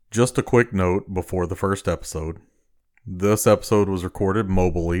Just a quick note before the first episode. This episode was recorded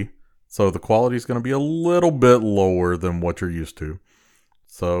mobily, so the quality is going to be a little bit lower than what you're used to.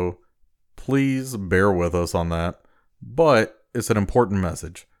 So please bear with us on that. But it's an important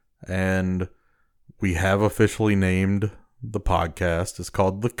message. And we have officially named the podcast. It's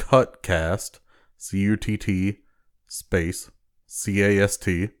called The Cutcast. C-U-T-T space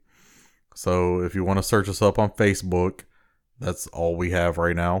C-A-S-T. So if you want to search us up on Facebook, that's all we have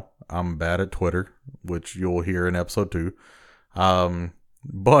right now. I'm bad at Twitter, which you'll hear in episode 2.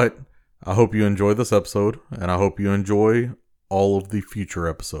 But I hope you enjoy this episode, and I hope you enjoy all of the future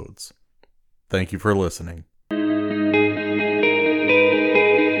episodes. Thank you for listening.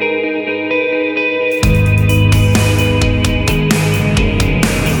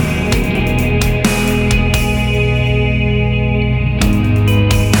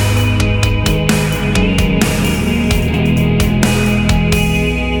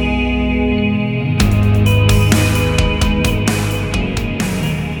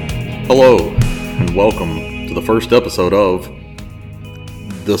 Hello, and welcome to the first episode of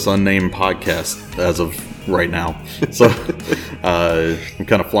this unnamed podcast as of right now. So, I'm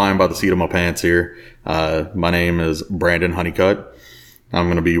kind of flying by the seat of my pants here. My name is Brandon Honeycutt. I'm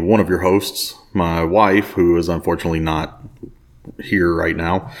going to be one of your hosts. My wife, who is unfortunately not here right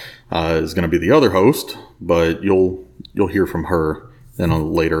now, is going to be the other host, but you'll hear from her in a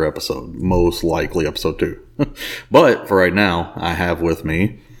later episode, most likely episode 2. But for right now, I have with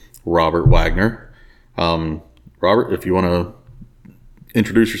me Robert Wagner. Robert, if you want to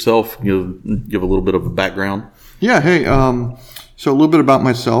introduce yourself, give a little bit of a background. Yeah, hey, so a little bit about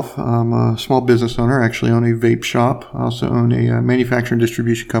myself. I'm a small business owner. I actually own a vape shop. I also own a manufacturing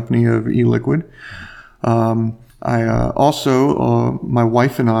distribution company of e-liquid. My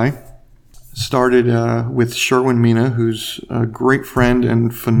wife and I started with Sherwin Mina, who's a great friend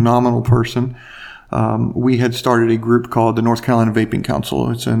and phenomenal person. We had started a group called the North Carolina Vaping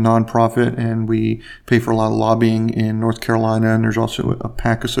Council. It's a nonprofit, and we pay for a lot of lobbying in North Carolina, and there's also a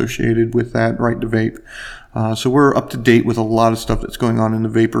PAC associated with that, Right to Vape. So we're up to date with a lot of stuff that's going on in the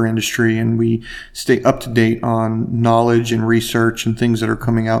vapor industry, and we stay up to date on knowledge and research and things that are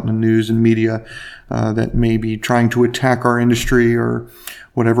coming out in the news and media that may be trying to attack our industry or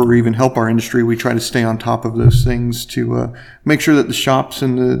whatever, or even help our industry. We try to stay on top of those things to make sure that the shops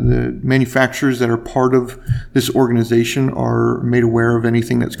and the manufacturers that are part of this organization are made aware of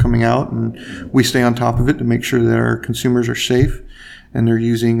anything that's coming out, and we stay on top of it to make sure that our consumers are safe and they're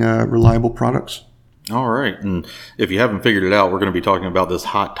using reliable products. All right. And if you haven't figured it out, we're going to be talking about this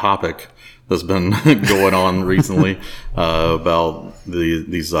hot topic that's been going on recently about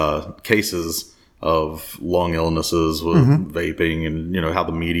these cases of lung illnesses with vaping, and how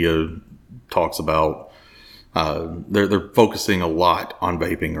the media talks about they're focusing a lot on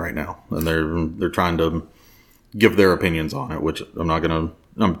vaping right now, and they're trying to give their opinions on it, which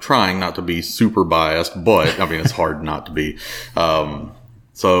I'm trying not to be super biased, but I mean it's hard not to be.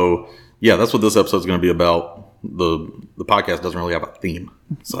 So yeah, that's what this episode is going to be about. The podcast doesn't really have a theme,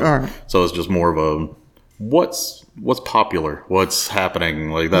 so it's just more of a what's popular, what's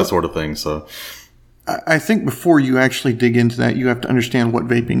happening, like that sort of thing. So I think before you actually dig into that, you have to understand what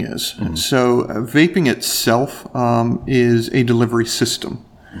vaping is. Mm-hmm. So vaping itself is a delivery system.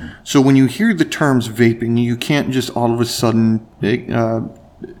 Mm-hmm. So when you hear the terms vaping, you can't just all of a sudden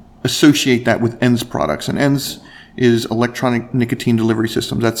associate that with ENDS products. And ENDS is electronic nicotine delivery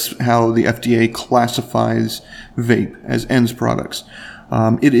systems. That's how the FDA classifies vape, as ENDS products.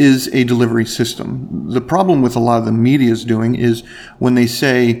 It is a delivery system. The problem with a lot of the media is doing is when they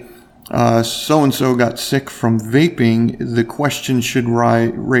say so-and-so got sick from vaping, the question should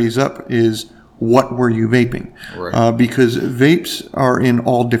raise up is, what were you vaping? Right. Because vapes are in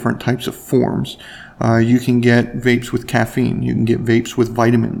all different types of forms. You can get vapes with caffeine. You can get vapes with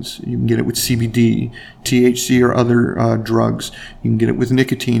vitamins. You can get it with CBD, THC, or other drugs. You can get it with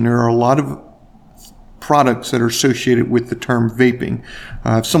nicotine. There are a lot of products that are associated with the term vaping.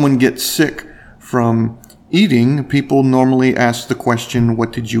 If someone gets sick from eating, people normally ask the question,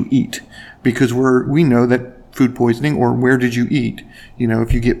 what did you eat? Because we know that food poisoning, or where did you eat?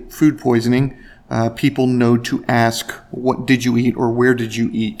 If you get food poisoning, people know to ask, what did you eat, or where did you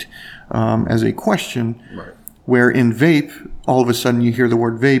eat, as a question. Right. Where in vape, all of a sudden you hear the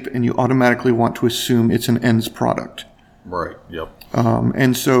word vape and you automatically want to assume it's an ENDS product. Right, yep.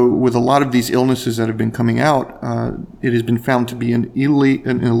 And so with a lot of these illnesses that have been coming out, it has been found to be an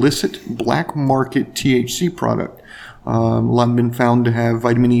illicit black market THC product. A lot have been found to have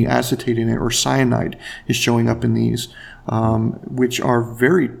vitamin E acetate in it, or cyanide is showing up in these, which are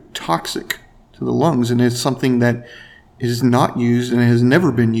very toxic to the lungs. And it's something that is not used and has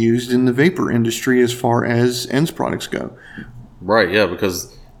never been used in the vapor industry as far as ENDS products go. Right, yeah,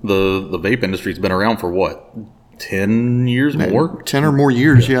 because the vape industry's been around for what, 10 years more? 10 or more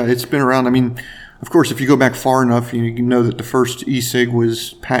years, yeah. It's been around. I mean, of course, if you go back far enough, you know that the first e-cig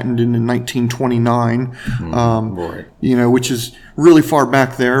was patented in 1929, Right. you know, which is really far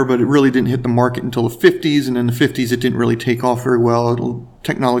back there, but it really didn't hit the market until the 50s, and in the 50s it didn't really take off very well.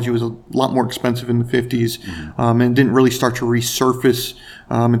 Technology was a lot more expensive in the 50s, and didn't really start to resurface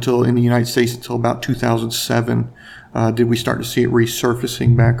until in the United States until about 2007 did we start to see it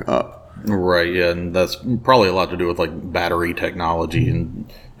resurfacing back up. Right, yeah, and that's probably a lot to do with like battery technology and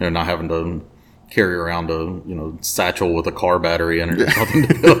not having to carry around a satchel with a car battery in it or something. You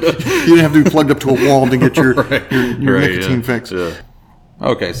didn't have to be plugged up to a wall to get your nicotine fix. Yeah.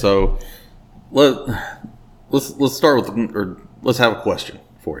 Okay, so let's start with, or let's have a question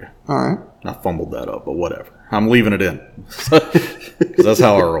for you. All right. I fumbled that up, but whatever. I'm leaving it in. 'Cause that's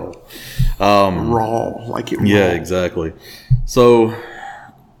how I roll. Raw, like it raw. Yeah, exactly. So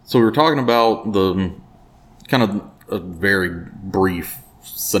we were talking about the kind of a very brief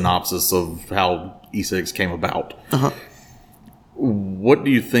synopsis of how e-cigs came about. What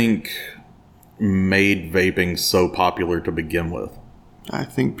do you think made vaping so popular to begin with? I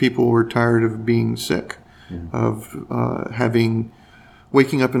think people were tired of being sick, of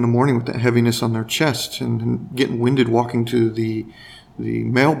waking up in the morning with that heaviness on their chest and getting winded walking to the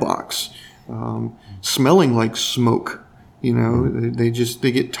mailbox, smelling like smoke. You know, they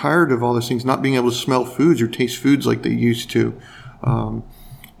get tired of all those things, not being able to smell foods or taste foods like they used to.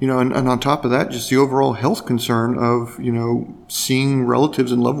 And on top of that, just the overall health concern of, seeing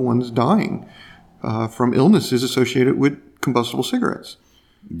relatives and loved ones dying from illnesses associated with combustible cigarettes.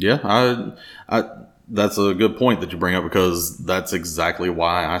 Yeah, I that's a good point that you bring up, because that's exactly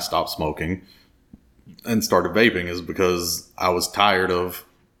why I stopped smoking and started vaping, is because I was tired of,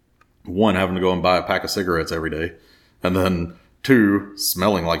 one, having to go and buy a pack of cigarettes every day, and then two,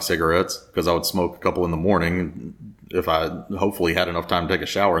 smelling like cigarettes, because I would smoke a couple in the morning if I hopefully had enough time to take a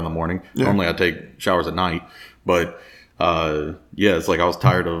shower in the morning. Yeah. Normally I take showers at night, but it's like I was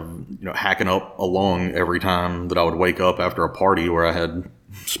tired of hacking up a lung every time that I would wake up after a party where I had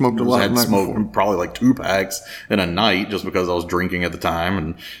smoked a lot. Had smoked probably like 2 packs in a night just because I was drinking at the time,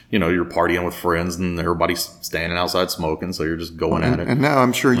 and you're partying with friends and everybody's standing outside smoking, so you're just going at it. And now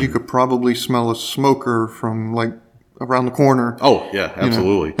I'm sure you could probably smell a smoker from like around the corner. Oh yeah,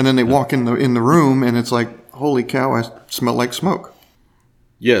 absolutely. And then they walk in the room and it's like, holy cow, I smell like smoke.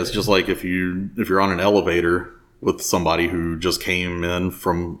 Yeah, it's just like if you're on an elevator with somebody who just came in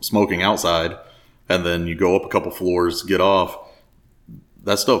from smoking outside, and then you go up a couple floors, get off,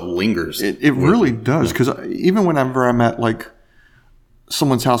 that stuff lingers. It really does, because even whenever I'm at like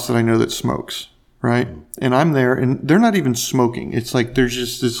someone's house that I know that smokes, right? And I'm there and they're not even smoking. It's like there's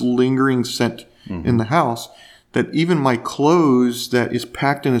just this lingering scent in the house that even my clothes that is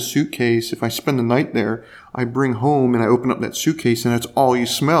packed in a suitcase, if I spend the night there, I bring home and I open up that suitcase and that's all you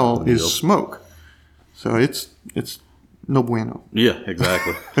smell is smoke. So it's no bueno. Yeah,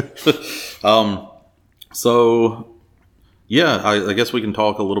 exactly. I guess we can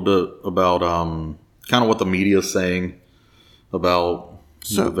talk a little bit about kind of what the media is saying about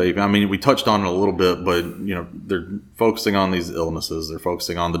the vaping. I mean, we touched on it a little bit, but they're focusing on these illnesses. They're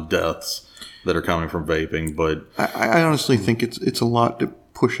focusing on the deaths that are coming from vaping. But I honestly think it's a lot to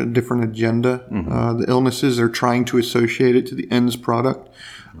push a different agenda. The illnesses, they're trying to associate it to the ENDS product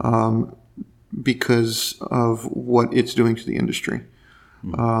because of what it's doing to the industry.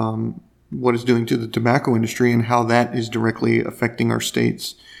 What it's doing to the tobacco industry and how that is directly affecting our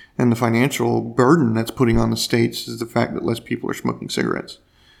states. And the financial burden that's putting on the states is the fact that less people are smoking cigarettes.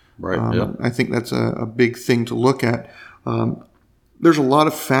 Right. I think that's a big thing to look at. There's a lot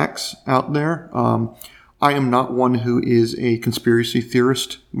of facts out there. I am not one who is a conspiracy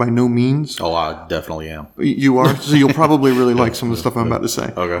theorist by no means. Oh, I definitely am. You are? So you'll probably really like some of the stuff I'm about to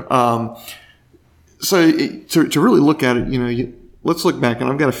say. Okay. So to really look at it, let's look back, and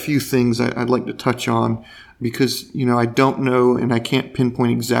I've got a few things I'd like to touch on because, I don't know and I can't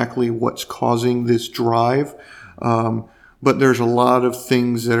pinpoint exactly what's causing this drive. But there's a lot of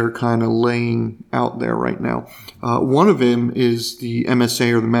things that are kind of laying out there right now. One of them is the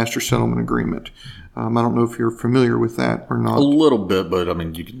MSA, or the Master Settlement Agreement. I don't know if you're familiar with that or not. A little bit, but I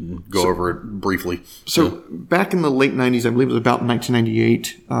mean, you can go over it briefly. So back in the late 90s, I believe it was about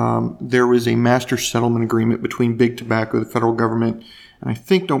 1998, there was a Master Settlement Agreement between Big Tobacco, the federal government, and I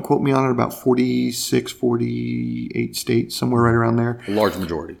think, don't quote me on it, about 46, 48 states, somewhere right around there. A large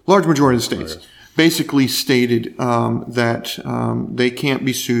majority. Large majority of the states. Right. Basically stated that they can't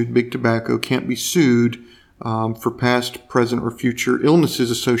be sued, Big Tobacco can't be sued for past, present, or future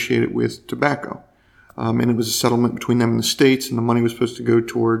illnesses associated with tobacco. And it was a settlement between them and the states, and the money was supposed to go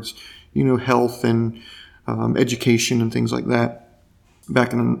towards, health and education and things like that.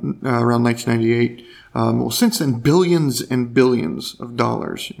 Back in around 1998. Well, since then, billions and billions of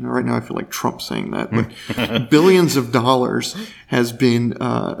dollars. Right now I feel like Trump saying that, but billions of dollars has been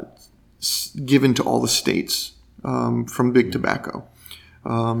given to all the states from big tobacco.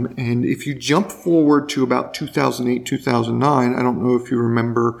 And if you jump forward to about 2008, 2009, I don't know if you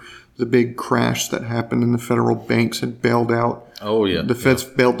remember the big crash that happened and the federal banks had bailed out. Oh, yeah. The feds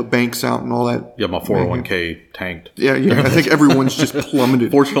bailed the banks out and all that. Yeah, my 401k tanked. Yeah. I think everyone's just plummeted.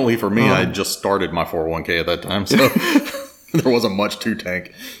 Fortunately for me, I just started my 401k at that time, so there wasn't much to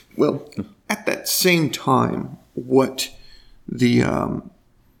tank. Well, at that same time, what the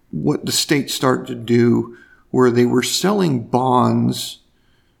states started to do were they were selling bonds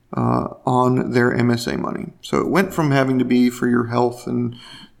on their MSA money. So it went from having to be for your health and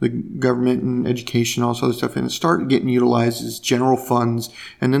the government and education, all this other stuff, and it started getting utilized as general funds,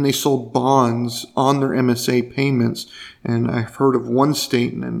 and then they sold bonds on their MSA payments. And I've heard of one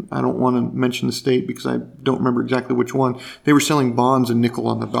state, and I don't want to mention the state because I don't remember exactly which one. They were selling bonds a nickel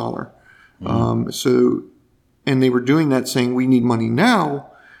on the dollar. And they were doing that saying, we need money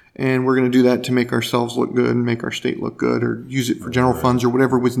now, and we're going to do that to make ourselves look good and make our state look good, or use it for general funds or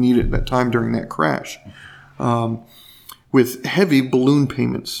whatever was needed at that time during that crash. With heavy balloon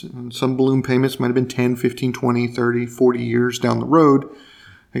payments. And some balloon payments might have been 10, 15, 20, 30, 40 years down the road.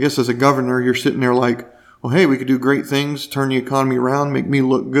 I guess as a governor, you're sitting there like, well, hey, we could do great things, turn the economy around, make me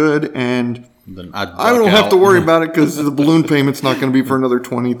look good, and then I don't have to worry about it because the balloon payment's not going to be for another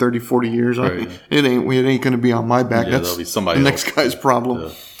 20, 30, 40 years. Right. It ain't going to be on my back. Yeah, That's that'll be somebody the else. next guy's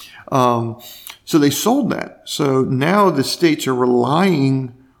problem. Yeah. So they sold that. So now the states are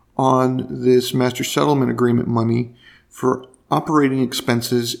relying on this master settlement agreement money for operating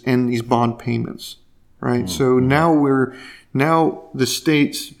expenses and these bond payments, right? So now the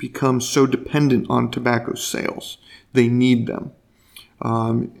states become so dependent on tobacco sales. They need them.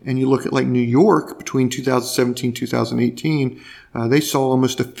 And you look at like New York between 2017, 2018, they saw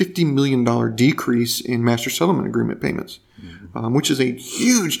almost a $50 million decrease in master settlement agreement payments, which is a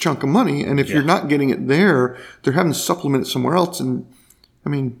huge chunk of money. And if you're not getting it there, they're having to supplement it somewhere else. And I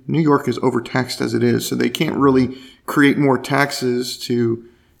mean, New York is overtaxed as it is, so they can't really create more taxes to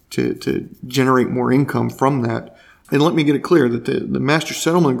generate more income from that. And let me get it clear that the master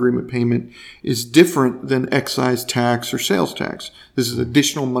settlement agreement payment is different than excise tax or sales tax. This is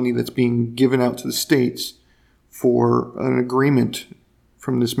additional money that's being given out to the states for an agreement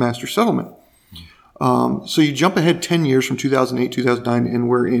from this master settlement. So you jump ahead 10 years from 2008, 2009, and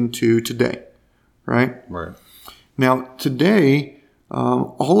we're into today, right? Right. Now, today,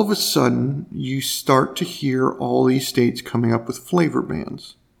 all of a sudden, you start to hear all these states coming up with flavor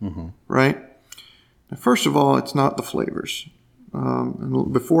bans, right? Now, first of all, it's not the flavors.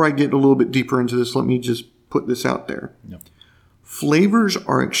 And before I get a little bit deeper into this, let me just put this out there. Yep. Flavors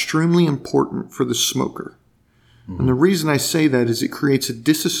are extremely important for the smoker. And the reason I say that is it creates a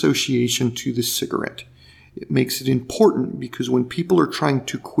disassociation to the cigarette. It makes it important because when people are trying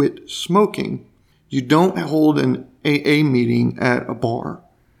to quit smoking, you don't hold an AA meeting at a bar,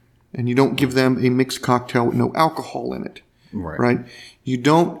 and you don't give them a mixed cocktail with no alcohol in it, right? You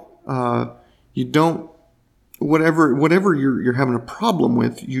don't, whatever you're having a problem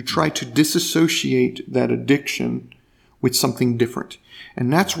with, you try to disassociate that addiction with something different.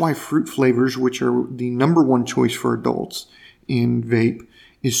 And that's why fruit flavors, which are the number one choice for adults in vape,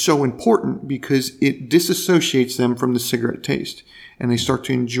 is so important because it disassociates them from the cigarette taste, and they start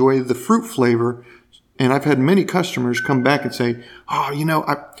to enjoy the fruit flavor. And I've had many customers come back and say,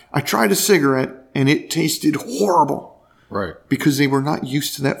 I tried a cigarette and it tasted horrible. Right. Because they were not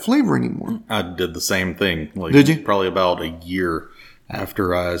used to that flavor anymore. I did the same thing. Did you? Probably about a year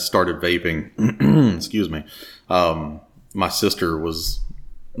after I started vaping. Excuse me. My sister I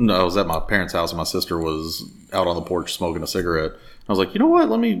was at my parents' house and my sister was out on the porch smoking a cigarette. I was like, you know what?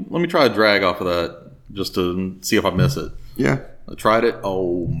 Let me try a drag off of that just to see if I miss it. Yeah. I tried it.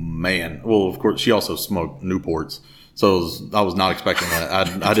 Oh man. Well, of course, she also smoked Newports. So I was not expecting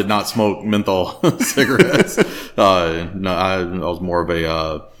that. I did not smoke menthol cigarettes. No, I was more of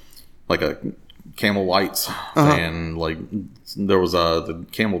a Camel Lights and like there was the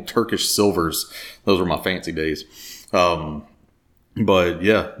Camel Turkish Silvers. Those were my fancy days. But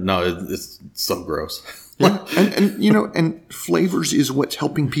yeah, no, it's so gross. Yeah, and you know, and flavors is what's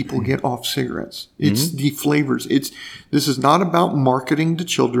helping people get off cigarettes. It's the flavors. This is not about marketing to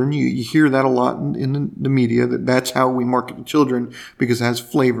children. You hear that a lot in the media, that's how we market to children because it has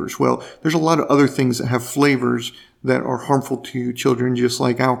flavors. Well, there's a lot of other things that have flavors that are harmful to children, just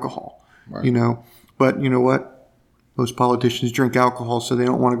like alcohol. Right. You know, but you know what? Most politicians drink alcohol, so they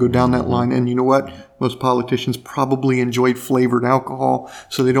don't want to go down that line. And you know what? Most politicians probably enjoyed flavored alcohol,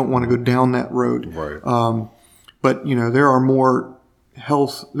 so they don't want to go down that road. Right. But you know, there are more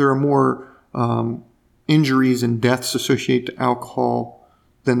injuries and deaths associated to alcohol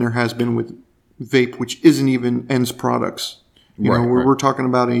than there has been with vape, which isn't even ENDS products. You know, we're talking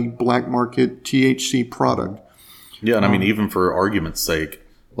about a black market THC product. Yeah, and I mean, even for argument's sake,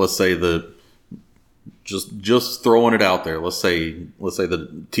 let's say that just throwing it out there. Let's say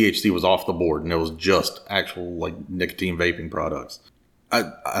the THC was off the board and it was just actual like nicotine vaping products. I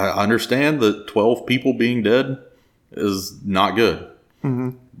understand that 12 people being dead is not good,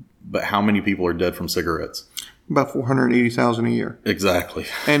 but how many people are dead from cigarettes? About 480,000 a year. Exactly.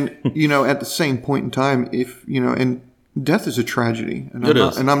 And you know, at the same point in time, if you know, and death is a tragedy, and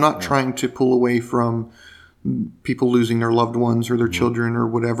I'm not trying to pull away from people losing their loved ones or their children or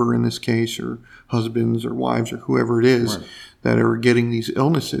whatever in this case, or husbands or wives or whoever it is that are getting these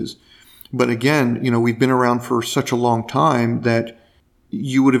illnesses. But again, you know, we've been around for such a long time that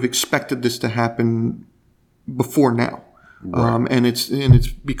you would have expected this to happen before now. Right. And it's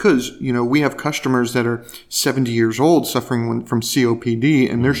because, you know, we have customers that are 70 years old suffering from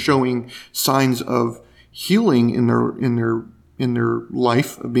COPD, and they're showing signs of healing in their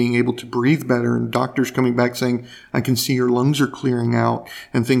life, of being able to breathe better, and doctors coming back saying, I can see your lungs are clearing out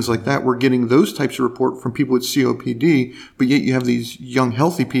and things like that. We're getting those types of report from people with COPD, but yet you have these young,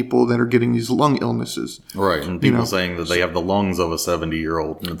 healthy people that are getting these lung illnesses. Right. And people saying that they have the lungs of a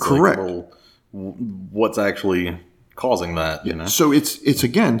 70-year-old. Correct. Like, well, what's actually causing that, you know? So it's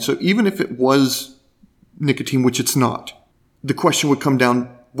again, so even if it was nicotine, which it's not, the question would come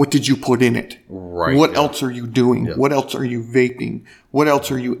down, what did you put in it? Right. What else are you doing? Yeah. What else are you vaping? What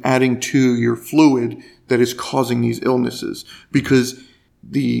else are you adding to your fluid that is causing these illnesses? Because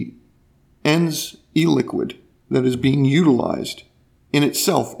the ENDS e-liquid that is being utilized in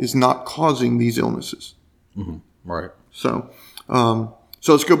itself is not causing these illnesses. Mm-hmm. Right. So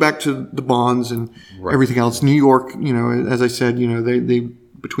let's go back to the bonds and everything else. New York, you know, as I said, you know, they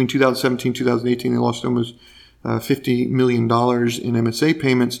between 2017 2018, they lost almost $50 million in MSA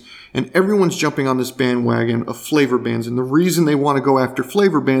payments, and everyone's jumping on this bandwagon of flavor bans. And the reason they want to go after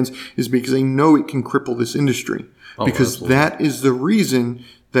flavor bans is because they know it can cripple this industry. Because absolutely. That is the reason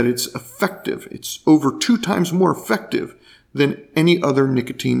that it's effective. It's over 2 times more effective than any other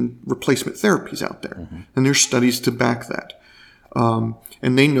nicotine replacement therapies out there. Mm-hmm. And there's studies to back that.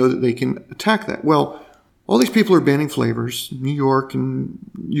 And they know that they can attack that. Well, all these people are banning flavors, New York, and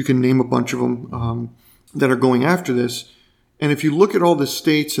you can name a bunch of them, that are going after this. And if you look at all the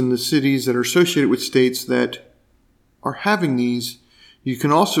states and the cities that are associated with states that are having these, you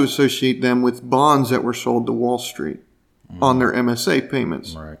can also associate them with bonds that were sold to Wall Street on their MSA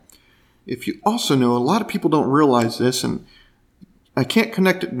payments. Right. If you also know, a lot of people don't realize this, and I can't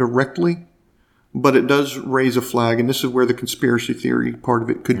connect it directly, but it does raise a flag, and this is where the conspiracy theory part of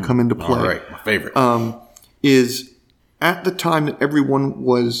it could come into play. All right, my favorite. Is at the time that everyone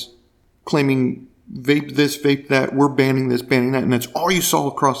was claiming vape this, vape that, we're banning this, banning that, and that's all you saw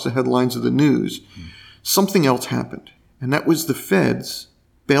across the headlines of the news, something else happened. And that was the feds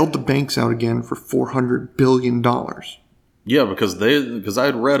bailed the banks out again for $400 billion. Yeah, because I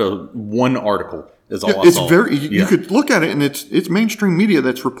had read one article. Is all I it's saw. You could look at it, and it's mainstream media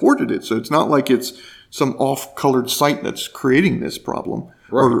that's reported it. So it's not like it's some off-colored site that's creating this problem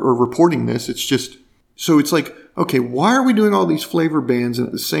or reporting this. It's just, so it's like, okay, why are we doing all these flavor bans? And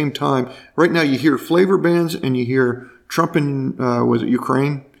at the same time, right now you hear flavor bans and you hear Trump and, was it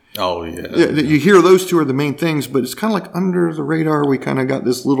Ukraine? Oh, yeah. You hear those two are the main things, but it's kind of like under the radar. We kind of got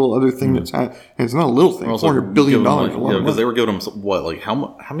this little other thing that's happening. And it's not a little thing. $400 billion. Because they were giving them, what, like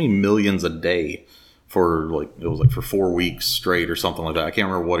how many millions a day for, like, it was like for 4 weeks straight or something like that. I can't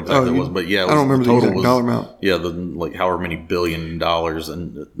remember what exactly it was, but yeah. I don't remember the exact dollar amount. Yeah, like however many $1 billion.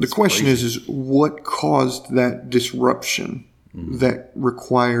 And the question is what caused that disruption that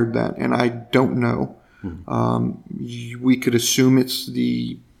required that? And I don't know. We could assume it's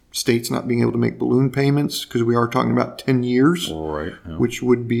the states not being able to make balloon payments, because we are talking about 10 years, right? Yeah. Which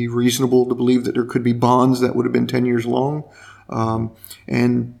would be reasonable to believe that there could be bonds that would have been 10 years long.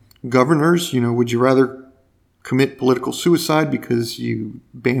 And governors, would you rather commit political suicide because you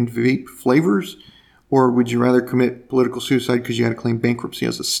banned vape flavors, or would you rather commit political suicide because you had to claim bankruptcy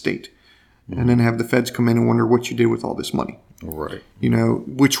as a state? and then have the feds come in and wonder what you did with all this money. Right.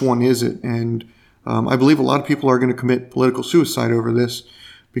 Which one is it? And I believe a lot of people are going to commit political suicide over this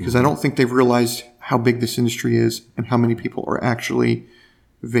because I don't think they've realized how big this industry is and how many people are actually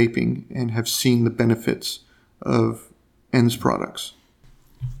vaping and have seen the benefits of ENDS products.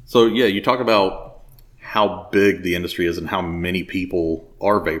 So, yeah, you talk about how big the industry is and how many people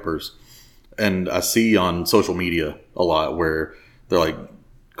are vapors. And I see on social media a lot where they're like,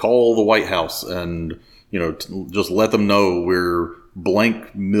 call the White House and, just let them know we're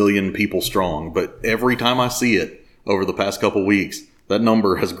blank million people strong. But every time I see it over the past couple weeks, that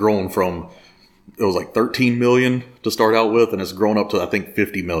number has grown from, it was like 13 million to start out with, and it's grown up to, I think,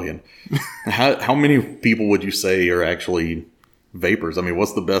 50 million. How many people would you say are actually vapors? I mean,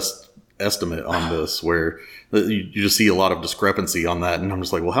 what's the best estimate on this where you just see a lot of discrepancy on that? And I'm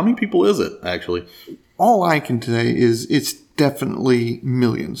just like, well, how many people is it actually? All I can say is it's definitely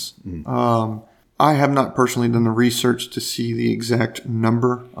millions. I have not personally done the research to see the exact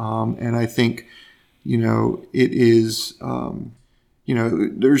number. And I think, it is,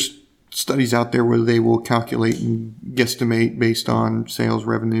 there's studies out there where they will calculate and guesstimate based on sales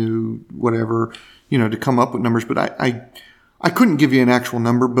revenue, whatever, to come up with numbers. But I couldn't give you an actual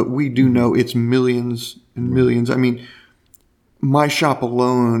number, but we do know it's millions and millions. I mean, my shop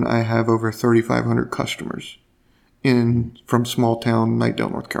alone, I have over 3,500 customers from small town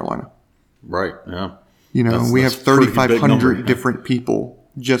Knightdale, North Carolina. Right. Yeah. We have 3,500 different people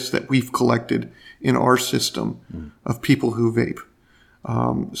just that we've collected in our system of people who vape.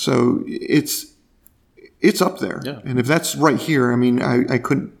 So it's up there. Yeah. And if that's right here, I mean, I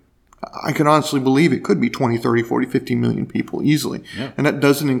could honestly believe it could be 20, 30, 40, 50 million people easily. Yeah. And that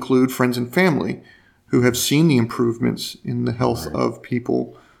doesn't include friends and family who have seen the improvements in the health of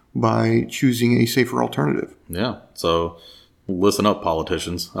people by choosing a safer alternative. Yeah. So listen up,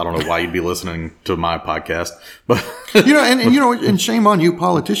 politicians. I don't know why you'd be listening to my podcast, but and shame on you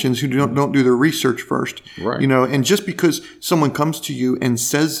politicians who don't do their research first. Right. And just because someone comes to you and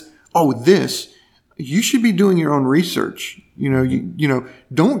says, "Oh, this," you should be doing your own research.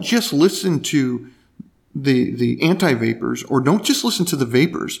 Don't just listen to the anti-vapors, or don't just listen to the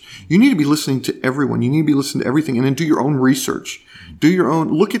vapors. You need to be listening to everyone. You need to be listening to everything, and then do your own research.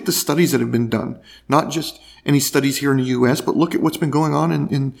 Look at the studies that have been done, not just any studies here in the U.S., but look at what's been going on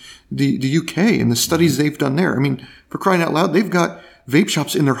in the U.K. and the studies they've done there. I mean, for crying out loud, they've got vape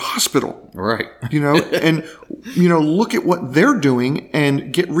shops in their hospital. Right. And, look at what they're doing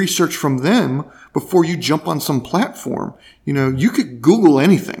and get research from them before you jump on some platform. You could Google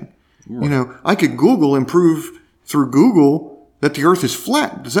anything. Right. I could Google and prove through Google that the earth is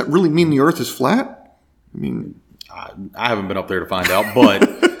flat. Does that really mean the earth is flat? I mean, I haven't been up there to find out, but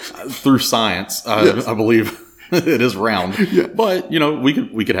through science, I believe it is round. Yeah. But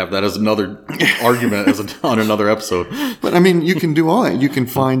we could have that as another argument on another episode. But I mean, you can do all that. You can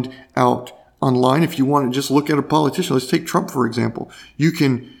find out online if you want to just look at a politician. Let's take Trump, for example. You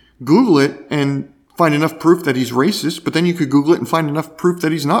can Google it and find enough proof that he's racist, but then you could Google it and find enough proof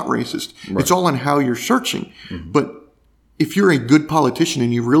that he's not racist. Right. It's all on how you're searching. Mm-hmm. But if you're a good politician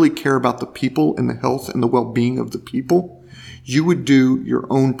and you really care about the people and the health and the well-being of the people, you would do your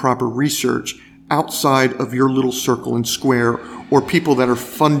own proper research outside of your little circle and square or people that are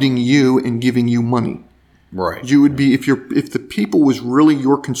funding you and giving you money. Right. You would be, if the people was really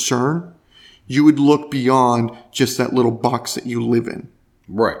your concern, you would look beyond just that little box that you live in.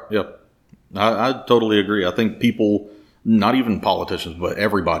 Right. Yep. I totally agree. I think people, not even politicians, but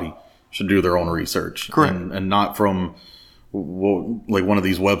everybody should do their own research. Correct. And not from like one of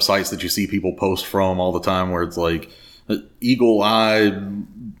these websites that you see people post from all the time where it's like eagle eye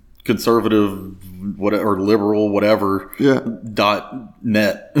conservative whatever, or liberal whatever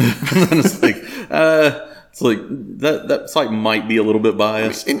 .net. And it's like that site might be a little bit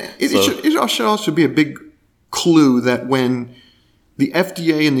biased. And it should also be a big clue that when the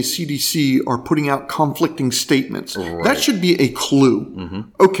FDA and the CDC are putting out conflicting statements, that should be a clue. Mm-hmm.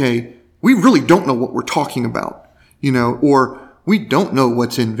 Okay, we really don't know what we're talking about, or we don't know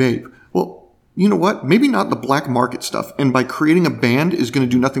what's in vape. Well, you know what? Maybe not the black market stuff. And by creating a ban is going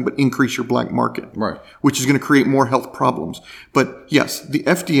to do nothing but increase your black market, right? Which is going to create more health problems. But yes, the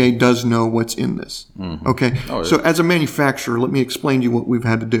FDA does know what's in this. Mm-hmm. Okay. Oh, yeah. So as a manufacturer, let me explain to you what we've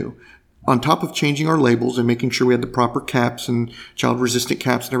had to do. On top of changing our labels and making sure we had the proper caps and child-resistant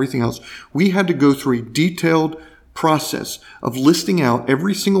caps and everything else, we had to go through a detailed process of listing out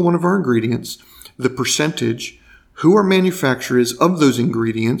every single one of our ingredients, the percentage, who our manufacturer is of those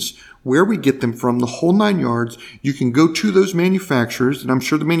ingredients, where we get them from, the whole 9 yards. You can go to those manufacturers, and I'm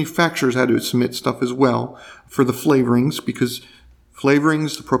sure the manufacturers had to submit stuff as well for the flavorings, because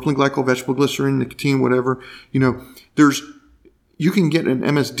flavorings, the propylene glycol, vegetable glycerin, nicotine, whatever. You can get an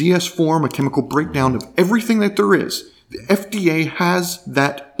MSDS form, a chemical breakdown of everything that there is. The FDA has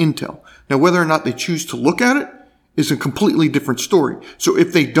that intel. Now, whether or not they choose to look at it is a completely different story. So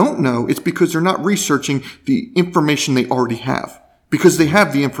if they don't know, it's because they're not researching the information they already have, because they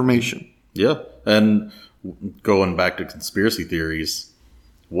have the information. Yeah. And going back to conspiracy theories,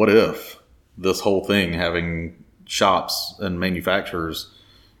 what if this whole thing, having shops and manufacturers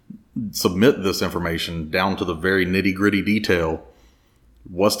submit this information down to the very nitty-gritty detail,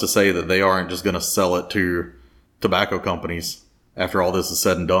 was to say that they aren't just going to sell it to tobacco companies after all this is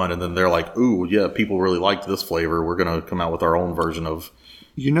said and done, and then they're like, ooh, yeah, people really liked this flavor, we're going to come out with our own version of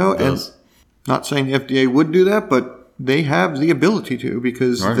this. And not saying the FDA would do that, but they have the ability to,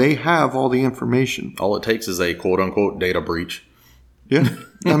 because they have all the information. All it takes is a quote-unquote data breach. Yeah.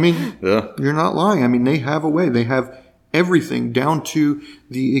 I mean, You're not lying. I mean, they have a way. They have everything down to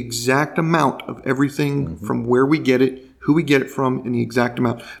the exact amount of everything from where we get it, who we get it from, and the exact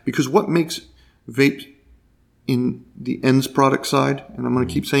amount. Because what makes vape in the ENDS product side, and I'm going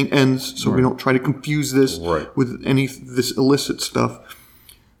to keep saying ENDS so we don't try to confuse this with any this illicit stuff,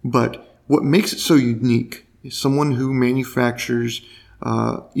 but what makes it so unique is someone who manufactures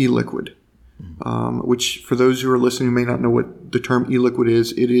e-liquid, which for those who are listening who may not know what the term e-liquid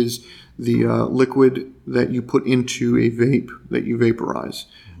is, it is the liquid that you put into a vape that you vaporize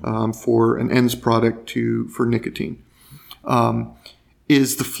for an ENDS product for nicotine.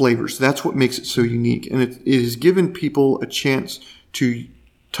 Is the flavors. That's what makes it so unique. And it has given people a chance to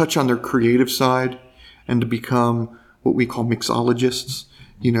touch on their creative side and to become what we call mixologists,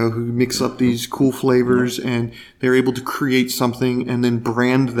 who mix up these cool flavors, and they're able to create something and then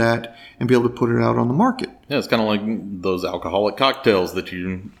brand that and be able to put it out on the market. Yeah, it's kind of like those alcoholic cocktails that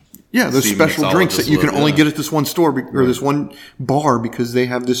you... Yeah, those special drinks that you can only get at this one store or this one bar because they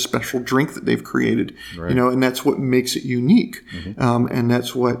have this special drink that they've created, and that's what makes it unique. And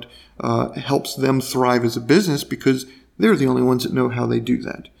that's what helps them thrive as a business, because they're the only ones that know how they do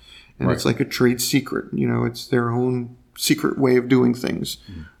that. And it's like a trade secret, it's their own secret way of doing things.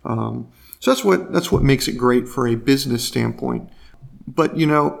 So that's what makes it great for a business standpoint. But,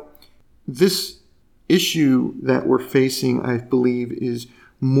 this issue that we're facing, I believe, is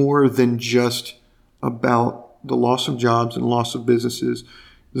more than just about the loss of jobs and loss of businesses.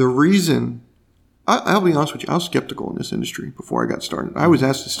 The reason, I'll be honest with you, I was skeptical in this industry before I got started. I was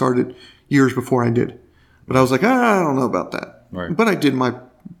asked to start it years before I did. But I was like, I don't know about that. Right. But I did my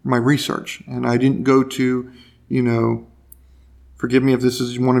research, and I didn't go to, forgive me if this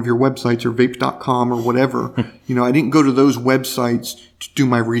is one of your websites or vape.com or whatever. I didn't go to those websites to do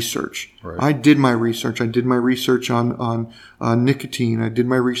my research. Right. I did my research. I did my research on nicotine. I did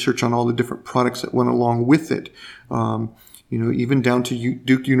my research on all the different products that went along with it. Even down to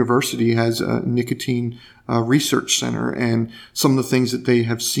Duke University has a nicotine research center, and some of the things that they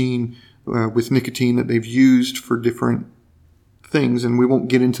have seen with nicotine that they've used for different things, and we won't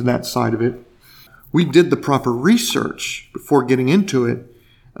get into that side of it. We did the proper research before getting into it,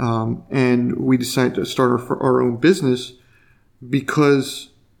 and we decided to start our own business because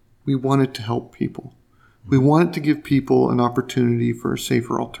we wanted to help people. We wanted to give people an opportunity for a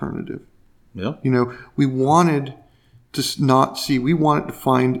safer alternative. Yeah. We wanted we wanted to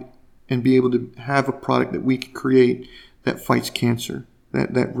find and be able to have a product that we could create that fights cancer,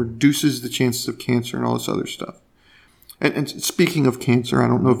 that reduces the chances of cancer and all this other stuff. And speaking of cancer, I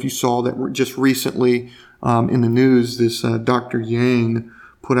don't know if you saw that just recently in the news, this Dr. Yang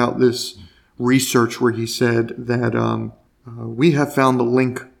put out this research where he said that we have found the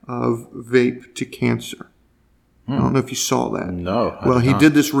link of vape to cancer. I don't know if you saw that. No. Well, he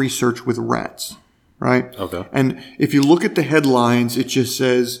did this research with rats, right? Okay. And if you look at the headlines, it just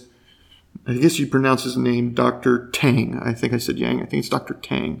says, I guess you pronounce his name, Dr. Tang. I think I said Yang. I think it's Dr.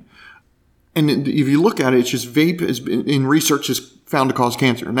 Tang. And if you look at it, it's just vape in research is found to cause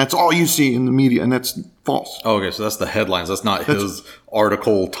cancer. And that's all you see in the media, and that's false. Oh, okay, so that's the headlines. That's not his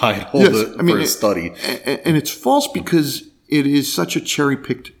article title for his study. And it's false because it is such a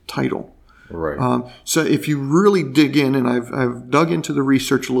cherry-picked title. Right. So if you really dig in, and I've dug into the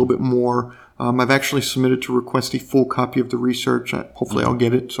research a little bit more, I've actually submitted to request a full copy of the research. Hopefully I'll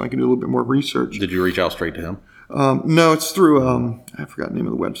get it so I can do a little bit more research. Did you reach out straight to him? No, it's through, I forgot the name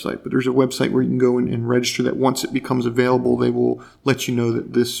of the website, but there's a website where you can go and register that once it becomes available, they will let you know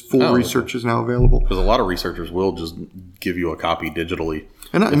that this full research is now available. Because a lot of researchers will just give you a copy digitally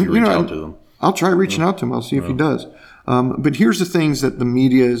and if you reach out to them. I'll try reaching out to him. I'll see if he does. But here's the things that the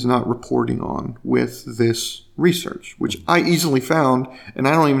media is not reporting on with this research, which I easily found, and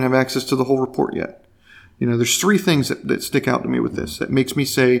I don't even have access to the whole report yet. there's three things that stick out to me with this that makes me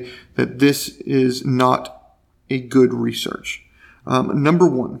say that this is not a good research. Number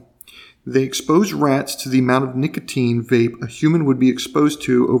one, they expose rats to the amount of nicotine vape a human would be exposed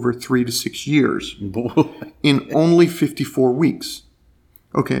to over 3 to 6 years in only 54 weeks.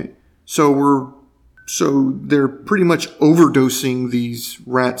 Okay, so they're pretty much overdosing these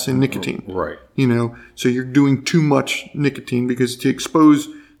rats in nicotine. Right. So you're doing too much nicotine, because to expose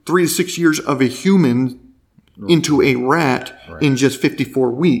 3 to 6 years of a human into a rat in just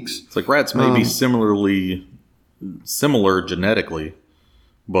 54 weeks. It's like rats may be similar genetically,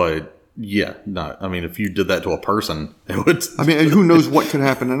 but yeah, not. I mean, if you did that to a person, it would. I mean, who knows what could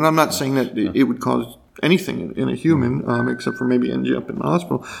happen? And I'm not saying that it would cause anything in a human, except for maybe end you up in the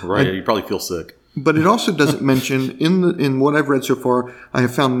hospital. Right, you probably feel sick. But it also doesn't mention in what I've read so far. I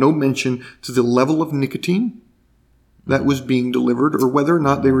have found no mention to the level of nicotine that was being delivered, or whether or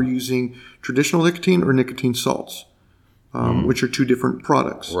not they were using traditional nicotine or nicotine salts, which are two different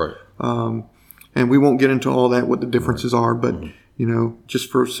products. Right. And we won't get into all that, what the differences are, but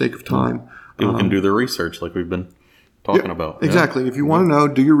just for sake of time, People can do their research, like we've been talking about. Exactly. If you want to know,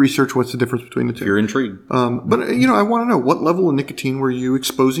 do your research. What's the difference between the two? If you're intrigued. But I want to know, what level of nicotine were you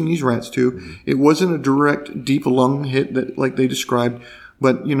exposing these rats to? Mm-hmm. It wasn't a direct, deep lung hit that, like they described.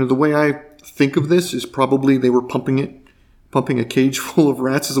 But the way I think of this is probably they were pumping a cage full of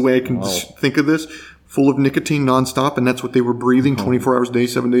rats. Is the way I can think of this. Full of nicotine nonstop, and that's what they were breathing 24 hours a day,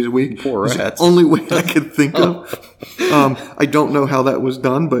 7 days a week. Poor rats. It's the only way I could think of. I don't know how that was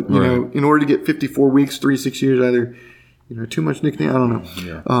done, but in order to get 54 weeks, 3 to 6 years, either too much nicotine, I don't know.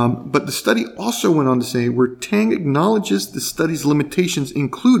 Yeah. But the study also went on to say where Tang acknowledges the study's limitations,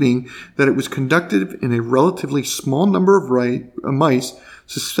 including that it was conducted in a relatively small number of mice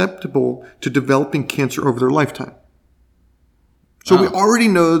susceptible to developing cancer over their lifetime. So we already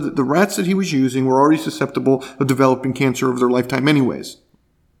know that the rats that he was using were already susceptible of developing cancer over their lifetime anyways.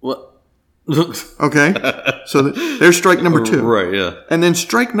 What? Okay? So there's strike number 2. Right, yeah. And then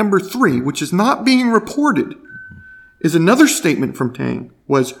strike number 3, which is not being reported, is another statement from Tang,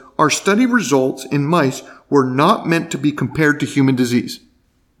 was our study results in mice were not meant to be compared to human disease.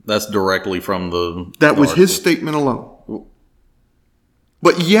 That's directly from the... That was his statement alone.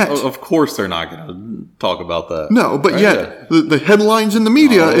 But yet... Of course they're not going to talk about that. No, but yet, the headlines in the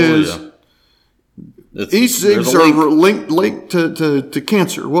media is... Yeah. E-cigs are linked to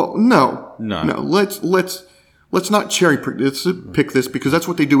cancer. Well, no. Let's not cherry pick this, because that's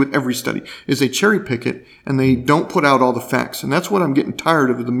what they do with every study, is they cherry pick it and they don't put out all the facts. And that's what I'm getting tired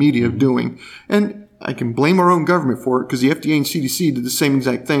of the media doing. And I can blame our own government for it, because the FDA and CDC did the same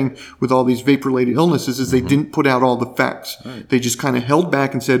exact thing with all these vape-related illnesses, is they didn't put out all the facts. Right. They just kind of held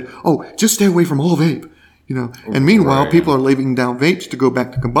back and said, just stay away from all vape. And meanwhile, people are laying down vapes to go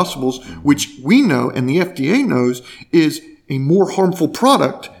back to combustibles, which we know and the FDA knows is a more harmful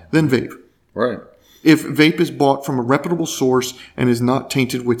product than vape. Right. If vape is bought from a reputable source and is not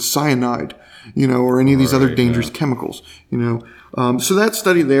tainted with cyanide, or any of these other dangerous chemicals, So that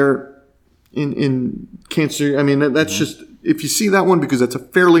study there in cancer, I mean, that's just, if you see that one, because that's a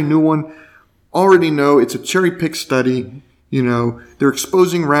fairly new one, already know it's a cherry pick study. They're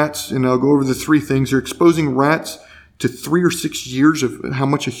exposing rats, and I'll go over the 3 things. They're exposing rats to 3 or 6 years of how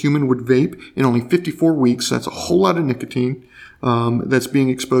much a human would vape in only 54 weeks. That's a whole lot of nicotine that's being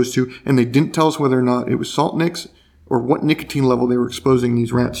exposed to. And they didn't tell us whether or not it was salt nicks or what nicotine level they were exposing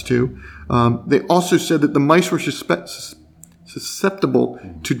these rats to. They also said that the mice were susceptible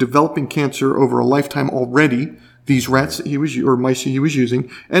to developing cancer over a lifetime already. These rats that he was, or mice that he was using.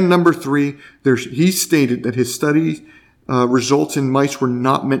 And number 3, he stated that his study results in mice were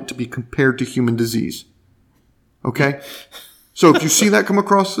not meant to be compared to human disease. Okay? So if you see that come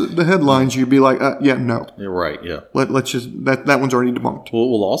across the headlines, you'd be like, no. You're right, yeah. Let's just, that one's already debunked.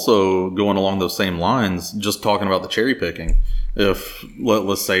 Well, also going along those same lines, just talking about the cherry picking, if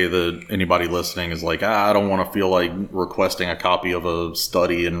let's say that anybody listening is like, I don't want to feel like requesting a copy of a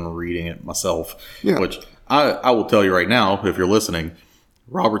study and reading it myself, which I will tell you right now, if you're listening,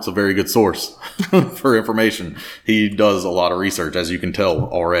 Robert's a very good source for information. He does a lot of research, as you can tell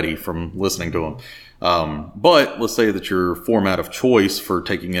already from listening to him. But let's say that your format of choice for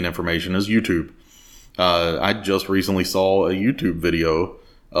taking in information is YouTube. I just recently saw a YouTube video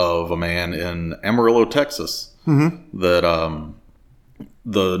of a man in Amarillo, Texas, that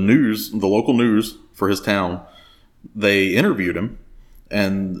the local news for his town, they interviewed him,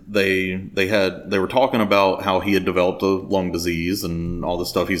 and they were talking about how he had developed a lung disease and all this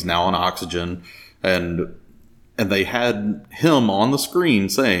stuff. He's now on oxygen, and they had him on the screen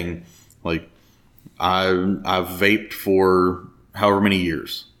saying, like, I've vaped for however many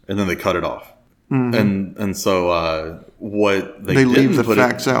years, and then they cut it off. And so what they leave the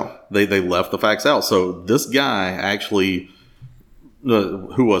facts out. They left the facts out. So this guy actually,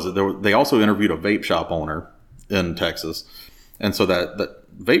 who was it? They also interviewed a vape shop owner in Texas. And so that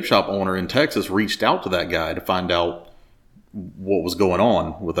vape shop owner in Texas reached out to that guy to find out what was going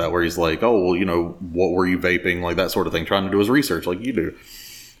on with that, where he's like, oh, well, you know, what were you vaping? Like that sort of thing, trying to do his research like you do.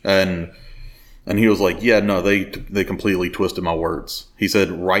 And he was like, yeah, no, they completely twisted my words. He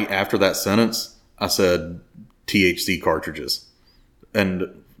said right after that sentence, I said THC cartridges.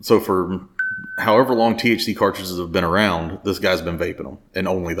 And so for however long THC cartridges have been around, this guy's been vaping them, and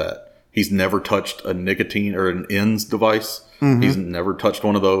only that. He's never touched a nicotine or an ENDS device. He's never touched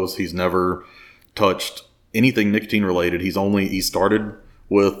one of those. He's never touched anything nicotine related. He started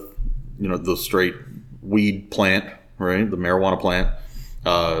with, you know, the straight weed plant, right? The marijuana plant.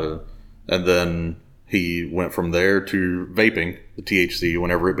 And then he went from there to vaping the THC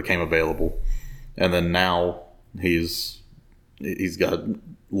whenever it became available. And then now he's got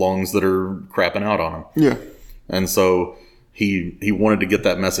lungs that are crapping out on him. Yeah. And so he wanted to get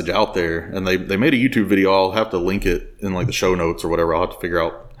that message out there, and they made a YouTube video. I'll have to link it in like the show notes or whatever. I'll have to figure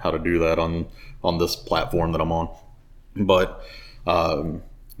out how to do that on this platform that I'm on. But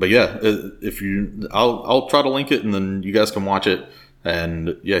yeah, I'll try to link it, and then you guys can watch it.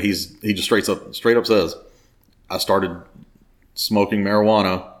 And yeah, he just straight up says, I started smoking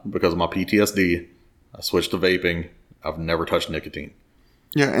marijuana because of my PTSD. I switched to vaping. I've never touched nicotine.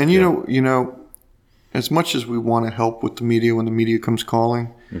 Yeah, and you know, as much as we want to help with the media when the media comes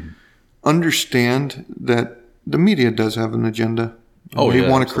calling, understand that the media does have an agenda. They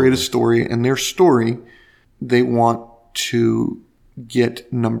want to create a story, and their story, they want to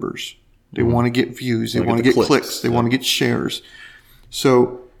get numbers. They want to get views. They want to get clicks. They want to get shares.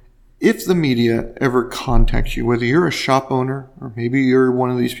 So if the media ever contacts you, whether you're a shop owner or maybe you're one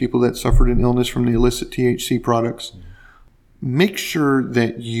of these people that suffered an illness from the illicit THC products, make sure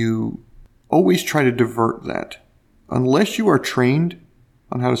that you always try to divert that. Unless you are trained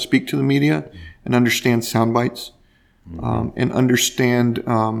on how to speak to the media and understand sound bites, and understand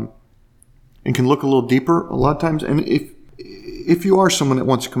and can look a little deeper a lot of times. And if you are someone that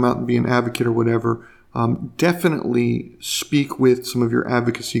wants to come out and be an advocate or whatever, definitely speak with some of your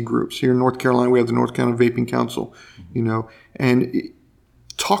advocacy groups. Here in North Carolina, we have the North Carolina Vaping Council, you know, and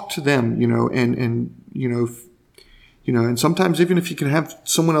talk to them, you know, and you know, and sometimes even if you can have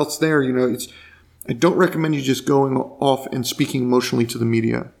someone else there, you know, I don't recommend you just going off and speaking emotionally to the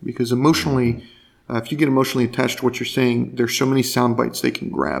media, because emotionally, if you get emotionally attached to what you're saying, there's so many sound bites they can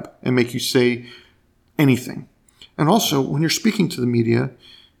grab and make you say anything. And also, when you're speaking to the media,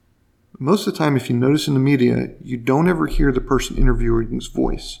 most of the time, if you notice in the media, you don't ever hear the person interviewing's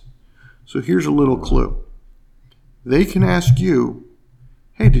voice. So here's a little clue. They can ask you,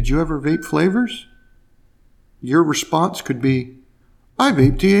 hey, did you ever vape flavors? Your response could be, I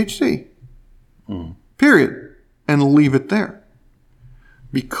vape THC. Period. And leave it there.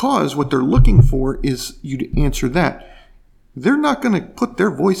 Because what they're looking for is you to answer that. They're not going to put their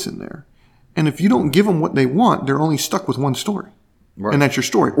voice in there. And if you don't give them what they want, they're only stuck with one story. Right. And that's your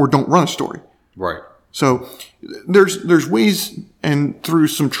story. Or don't run a story. Right. So there's ways, and through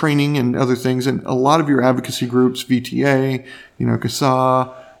some training and other things, and a lot of your advocacy groups, VTA, you know,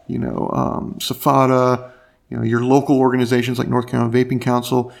 CASA, you know, SAFADA, you know, your local organizations like North Carolina Vaping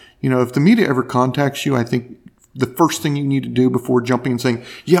Council, you know, if the media ever contacts you, I think the first thing you need to do before jumping and saying,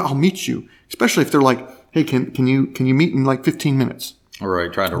 yeah, I'll meet you, especially if they're like, hey, can you meet in like 15 minutes? All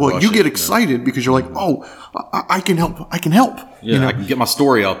right, trying to well, rush you get excited because you're like, oh, I can help. Yeah, you know? I can get my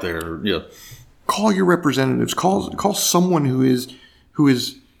story out there. Yeah. Call your representatives. Call someone who is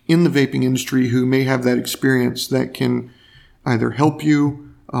in the vaping industry, who may have that experience, that can either help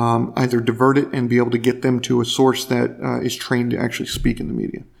you, either divert it and be able to get them to a source that is trained to actually speak in the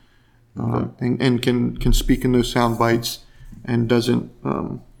media, and can speak in those sound bites and doesn't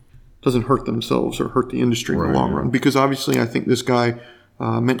hurt themselves or hurt the industry in the long run. Because obviously, I think this guy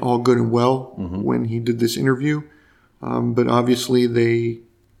meant all good and well when he did this interview, but obviously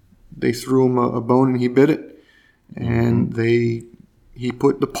they threw him a bone and he bit it, and he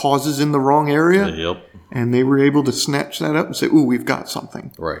put the pauses in the wrong area, and they were able to snatch that up and say, "Ooh, we've got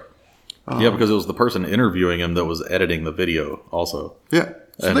something." Right. Yeah, because it was the person interviewing him that was editing the video also. Yeah.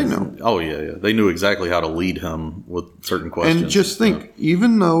 So they know. Oh, yeah. They knew exactly how to lead him with certain questions. And just think,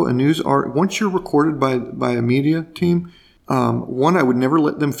 even though a news art, once you're recorded by a media team, one, I would never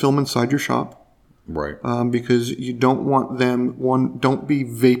let them film inside your shop. Right. Because you don't want them, don't be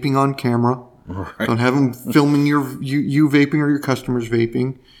vaping on camera. Right. Don't have them filming you vaping or your customers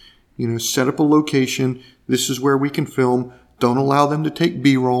vaping. You know, set up a location. This is where we can film. Don't allow them to take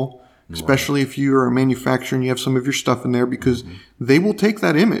B-roll. especially if you're a manufacturer and you have some of your stuff in there, because they will take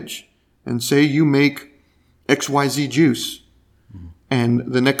that image and say you make XYZ juice and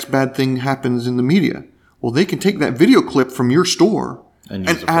the next bad thing happens in the media. Well, they can take that video clip from your store and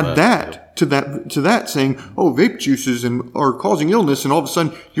add that to that saying, oh, vape juices are causing illness, and all of a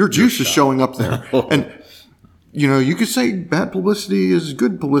sudden your juice is showing up there. And you could say bad publicity is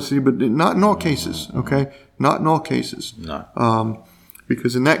good publicity, but not in all cases, okay? Not in all cases. No.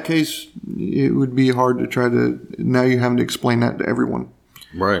 Because in that case, it would be hard to try to, now you're having to explain that to everyone.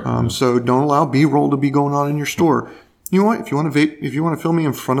 Right. So don't allow B-roll to be going on in your store. You know what? If you want to vape, if you want to film me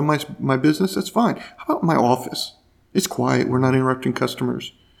in front of my business, that's fine. How about my office? It's quiet. We're not interrupting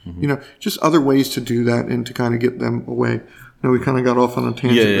customers. Just other ways to do that and to kind of get them away. I know we kind of got off on a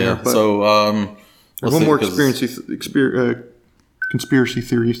tangent there. But so, there's one more conspiracy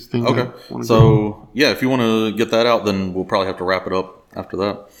theory thing. Okay. So, if you want to get that out, then we'll probably have to wrap it up after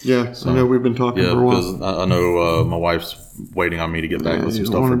that. Yeah, so, I know we've been talking for a while. Yeah, because I know my wife's waiting on me to get back with some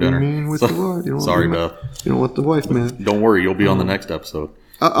stuff for dinner. Sorry, Beth. You don't want the wife, man. Don't worry, you'll be on the next episode.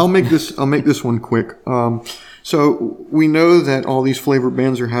 I'll make this one quick. So we know that all these flavor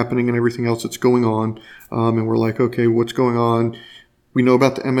bans are happening and everything else that's going on, and we're like, okay, what's going on? We know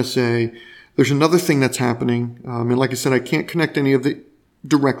about the MSA. There's another thing that's happening, and like I said, I can't connect any of it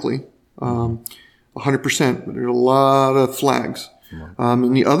directly, 100%, but there's a lot of flags.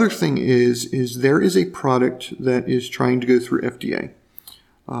 And the other thing is there is a product that is trying to go through FDA,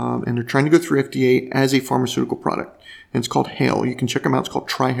 and they're trying to go through FDA as a pharmaceutical product, and it's called Hale. You can check them out. It's called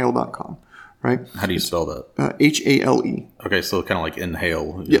Trihale.com. Right? How do you spell that? Hale. Okay, so kind of like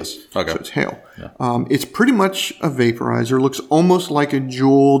inhale. Yes. Okay. So it's Hale. Yeah. It's pretty much a vaporizer. Looks almost like a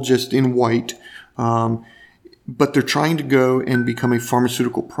Juul, just in white. But they're trying to go and become a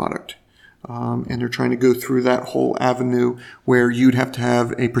pharmaceutical product. And they're trying to go through that whole avenue where you'd have to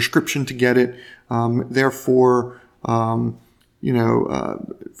have a prescription to get it. Therefore,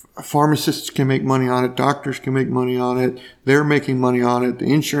 pharmacists can make money on it. Doctors can make money on it. They're making money on it. The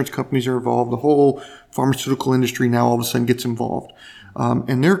insurance companies are involved. The whole pharmaceutical industry now all of a sudden gets involved.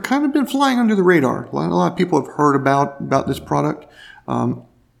 And they're kind of been flying under the radar. A lot of people have heard about this product. And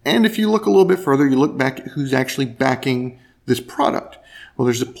if you look a little bit further, you look back at who's actually backing this product. Well,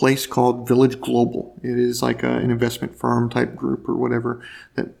 there's a place called Village Global. It is like an investment firm type group or whatever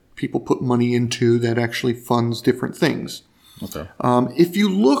that people put money into that actually funds different things. Okay. If you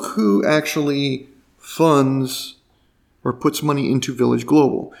look who actually funds or puts money into Village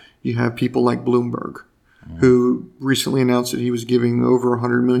Global, you have people like Bloomberg, who recently announced that he was giving over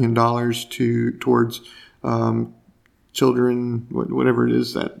 $100 million towards children, whatever it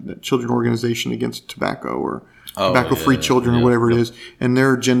is, that children organization against tobacco or tobacco-free children or whatever it is, and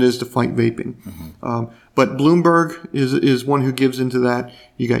their agenda is to fight vaping. But Bloomberg is one who gives into that.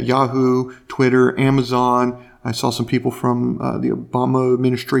 You got Yahoo, Twitter, Amazon. I saw some people from the Obama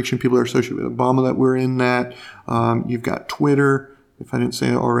administration, people that are associated with Obama that were in that. You've got Twitter, if I didn't say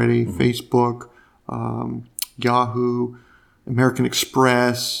it already, Facebook, Yahoo, American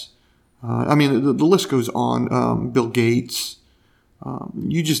Express. The list goes on. Bill Gates.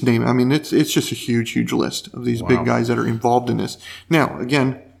 You just name it. I mean, it's just a huge, huge list of these big guys that are involved in this. Now,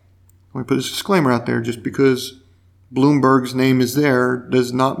 again, let me put this disclaimer out there. Just because Bloomberg's name is there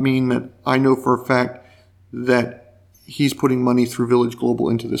does not mean that I know for a fact that he's putting money through Village Global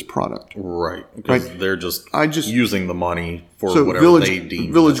into this product. Right. Because they're just using the money for whatever they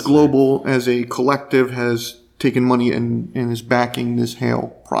deem. Village Global as a collective has taken money and is backing this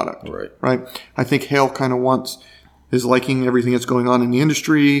Hale product. Right. I think Hale kind of is liking everything that's going on in the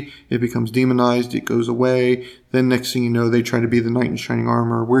industry. It becomes demonized. It goes away. Then next thing you know, they try to be the knight in shining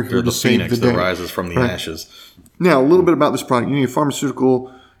armor. We're here to save the day. They're the phoenix that rises from the ashes. Now, a little bit about this product. You need a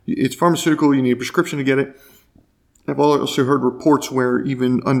pharmaceutical. It's pharmaceutical. You need a prescription to get it. I've also heard reports where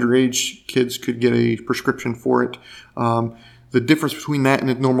even underage kids could get a prescription for it. The difference between that and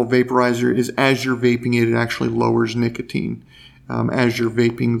a normal vaporizer is as you're vaping it, it actually lowers nicotine. As you're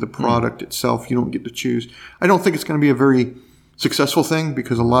vaping the product itself, you don't get to choose. I don't think it's going to be a very successful thing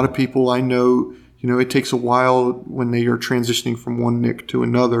because a lot of people I know, it takes a while when they are transitioning from one nic to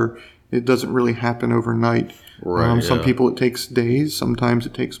another. It doesn't really happen overnight. Right, some people it takes days. Sometimes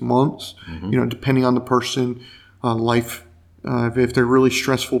it takes months. Depending on the person, life. If they're really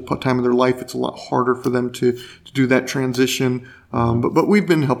stressful time of their life, it's a lot harder for them to do that transition. But we've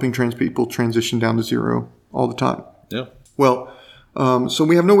been helping trans people transition down to zero all the time. Yeah. Well, so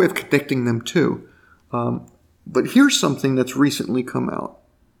we have no way of connecting them too. But here's something that's recently come out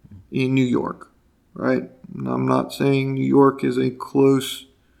in New York, right? I'm not saying New York is a close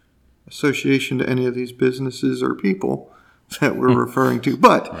association to any of these businesses or people. that we're referring to.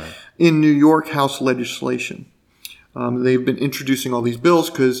 But in New York House legislation, they've been introducing all these bills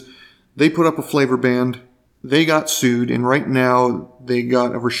because they put up a flavor ban. They got sued, and right now they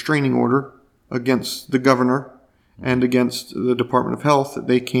got a restraining order against the governor and against the Department of Health that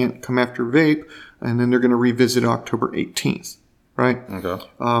they can't come after vape, and then they're going to revisit October 18th, right? Okay.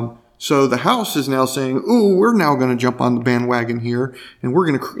 So the House is now saying, ooh, we're now going to jump on the bandwagon here, and we're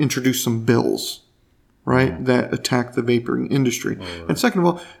going to introduce some bills, right, that attack the vaping industry. Right. And second of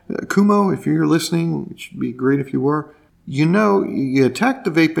all, Kumo, if you're listening, which would be great if you were, you attack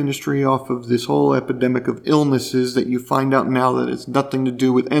the vape industry off of this whole epidemic of illnesses that you find out now that it's nothing to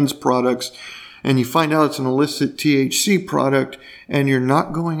do with ENDS products, and you find out it's an illicit THC product, and you're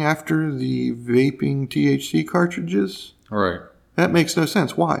not going after the vaping THC cartridges? Right. That makes no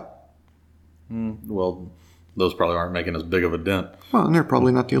sense. Why? Well, those probably aren't making as big of a dent. Well, and they're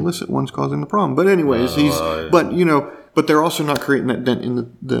probably not the illicit ones causing the problem. But anyways, but they're also not creating that dent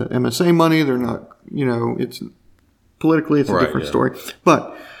in the MSA money. They're not, it's politically, it's a different story.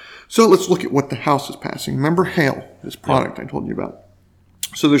 But, so let's look at what the House is passing. Remember HALE, this product I told you about.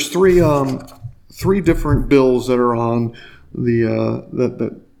 So there's three different bills that are on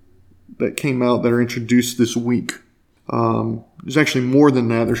the, that came out that are introduced this week. There's actually more than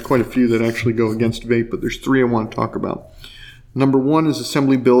that. There's quite a few that actually go against vape, but there's three I want to talk about. Number one is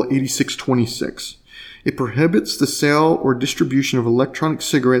Assembly Bill 8626. It prohibits the sale or distribution of electronic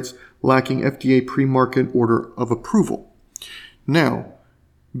cigarettes lacking FDA pre-market order of approval. Now,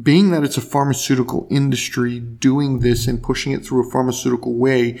 being that it's a pharmaceutical industry doing this and pushing it through a pharmaceutical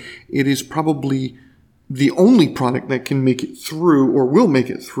way, it is probably the only product that can make it through or will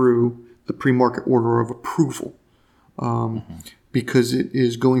make it through the pre-market order of approval. Because it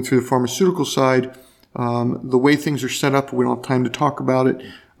is going through the pharmaceutical side. The way things are set up, we don't have time to talk about it.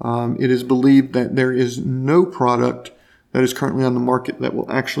 It is believed that there is no product that is currently on the market that will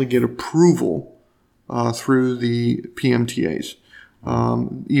actually get approval through the PMTAs.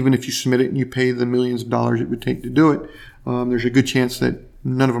 Even if you submit it and you pay the millions of dollars it would take to do it, there's a good chance that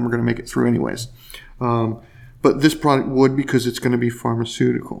none of them are going to make it through anyways. But this product would, because it's going to be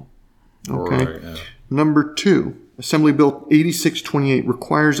pharmaceutical. Okay. Right, yeah. Number two, Assembly Bill 8628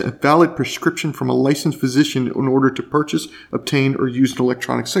 requires a valid prescription from a licensed physician in order to purchase, obtain, or use an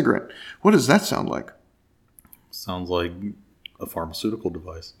electronic cigarette. What does that sound like? Sounds like a pharmaceutical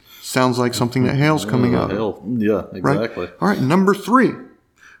device. Sounds like something that HALE's coming out of. Yeah, exactly. Right? All right, number three,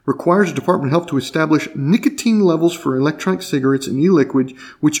 requires the Department of Health to establish nicotine levels for electronic cigarettes and e-liquid,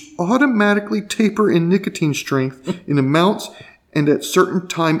 which automatically taper in nicotine strength in amounts and at certain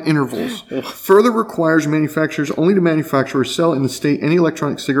time intervals. Further requires manufacturers only to manufacture or sell in the state any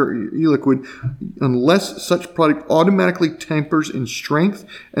electronic cigarette or e-liquid unless such product automatically tapers in strength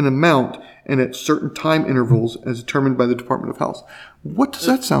and amount and at certain time intervals as determined by the Department of Health. What does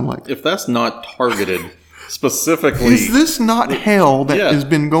that sound like? If that's not targeted specifically, is this not HALE that has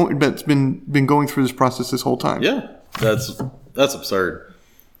been going going through this process this whole time? Yeah, that's absurd.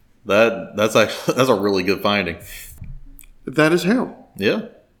 That's a really good finding. That is HALE. Yeah.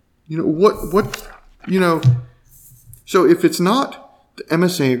 So if it's not the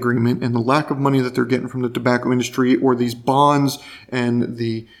MSA agreement and the lack of money that they're getting from the tobacco industry or these bonds and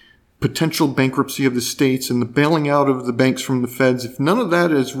the potential bankruptcy of the states and the bailing out of the banks from the feds, if none of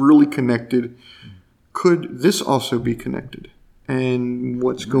that is really connected, could this also be connected? And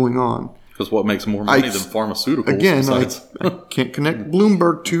what's going on? Because what makes more money than pharmaceuticals? Again, I can't connect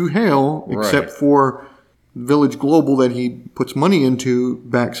Bloomberg to HALE except for Village Global that he puts money into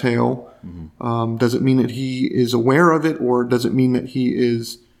backs HALE. Mm-hmm. Does it mean that he is aware of it, or does it mean that he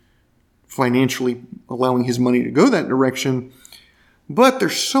is financially allowing his money to go that direction? But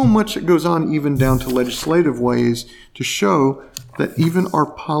there's so much that goes on, even down to legislative ways, to show that even our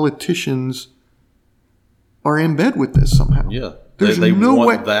politicians are in bed with this somehow. Yeah, there's they no want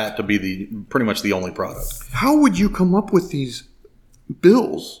way that to be pretty much the only product. How would you come up with these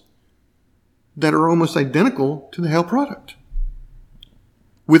bills that are almost identical to the HALE product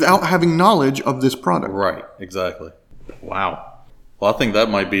without having knowledge of this product? Right, exactly. Wow. Well, I think that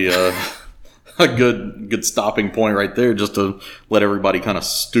might be a good stopping point right there, just to let everybody kind of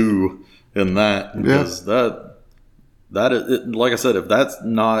stew in that. Because that is, like I said, if that's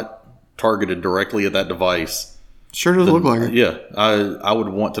not targeted directly at that device, sure doesn't look like it. Yeah, I would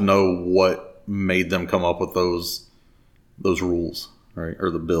want to know what made them come up with those rules, right, or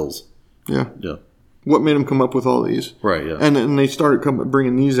the bills. Yeah. Yeah. What made them come up with all these? Right, yeah. And they started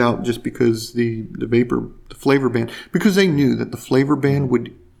bringing these out just because the flavor ban, because they knew that the flavor ban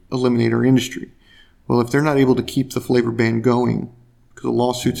would eliminate our industry. Well, if they're not able to keep the flavor ban going because of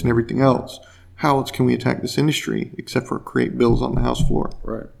lawsuits and everything else, how else can we attack this industry except for create bills on the House floor?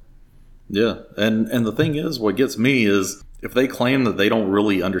 Right. Yeah. And the thing is, what gets me is if they claim that they don't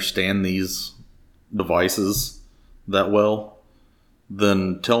really understand these devices that well,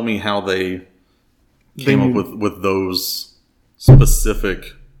 then tell me how they came up with those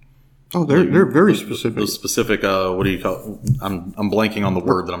specific. Oh, they're very specific. Those specific, what do you call? I'm blanking on the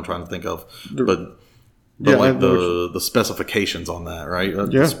word that I'm trying to think of, but like the specifications on that, right?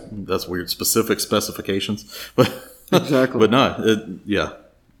 That's weird. Specific specifications, but exactly. But no,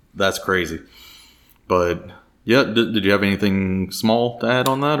 that's crazy. But yeah, did you have anything small to add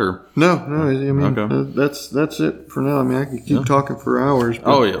on that, or no? I mean, okay. That's it for now. I mean, I can keep talking for hours.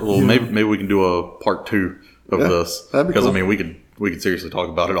 But, well, maybe we can do a part 2 of this, because cool. I mean, we could seriously talk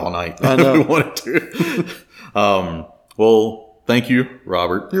about it all night if we wanted to. Well, thank you,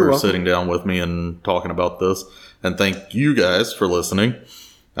 Robert, for sitting down with me and talking about this, and thank you guys for listening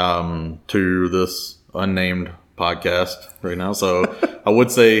to this unnamed podcast right now. So I would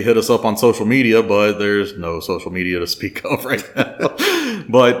say hit us up on social media, but there's no social media to speak of right now.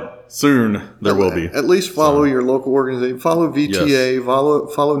 But soon there will be. At least follow your local organization. Follow VTA.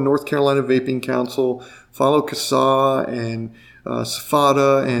 Yes. Follow North Carolina Vaping Council. Follow CASA and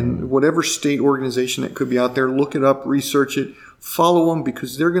SFATA and whatever state organization that could be out there. Look it up, research it, follow them,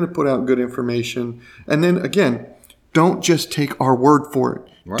 because they're going to put out good information. And then again, don't just take our word for it.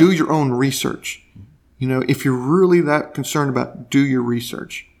 Right. Do your own research. You know, if you're really that concerned about it, do your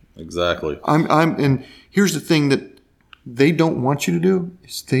research. Exactly. And here's the thing that they don't want you to do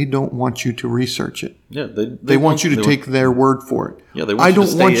is they don't want you to research it. Yeah, they want you to take their word for it. Yeah, they want you to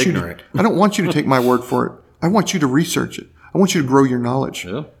stay ignorant. I don't want you to take my word for it. I want you to research it. I want you to grow your knowledge.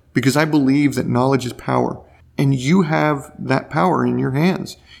 Yeah. Because I believe that knowledge is power. And you have that power in your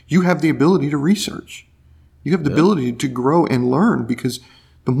hands. You have the ability to research. You have the ability to grow and learn, because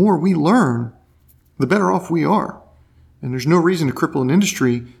the more we learn, the better off we are. And there's no reason to cripple an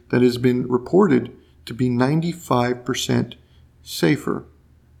industry that has been reported to be 95% safer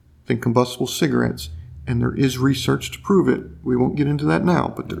than combustible cigarettes. And there is research to prove it. We won't get into that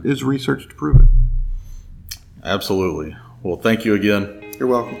now, but there is research to prove it. Absolutely. Well, thank you again. You're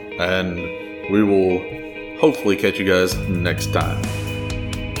welcome. And we will hopefully catch you guys next time.